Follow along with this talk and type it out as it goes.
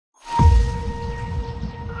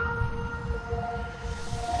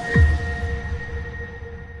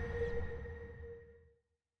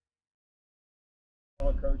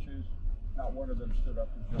coaches, not one of them stood up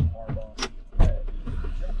to Jim Harbaugh.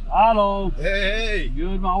 Hello. Hey.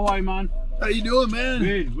 Good, man. How are you, man? How you doing, man?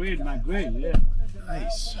 Great, man. Great, yeah.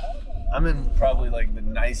 Nice. I'm in probably like the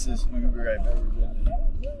nicest Uber I've ever been in.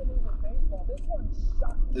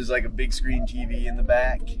 There's like a big screen TV in the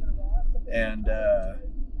back, and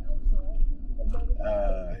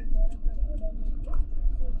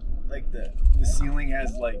like the ceiling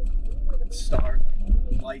has like star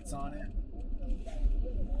lights on it.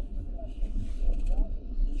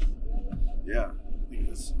 Yeah,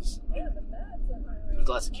 there's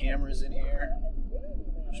lots of cameras in here,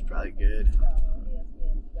 which is probably good.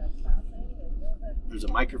 There's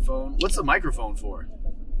a microphone. What's the microphone for?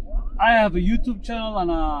 I have a YouTube channel,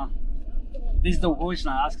 and this is the question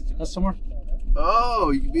I ask the customer.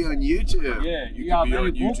 Oh, you can be on YouTube. Yeah, you have can be on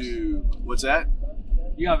any books? YouTube. What's that?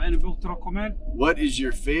 You have any book to recommend? What is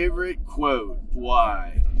your favorite quote?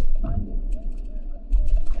 Why?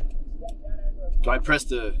 Do I press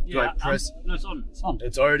the? Do I press? No, it's on. It's on.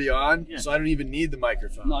 It's already on, Yeah. so I don't even need the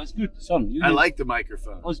microphone. No, it's good. It's on. I like the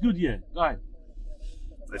microphone. Oh, it's good. Yeah. Go ahead.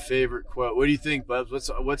 My favorite quote. What do you think, Bubs?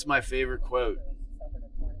 What's my favorite quote?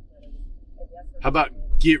 How about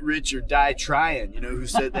 "Get rich or die trying"? You know who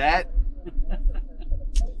said that?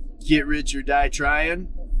 Get rich or die trying.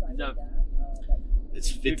 It's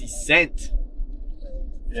 50 Cent.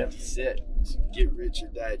 50 Cent. Get rich or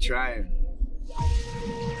die trying.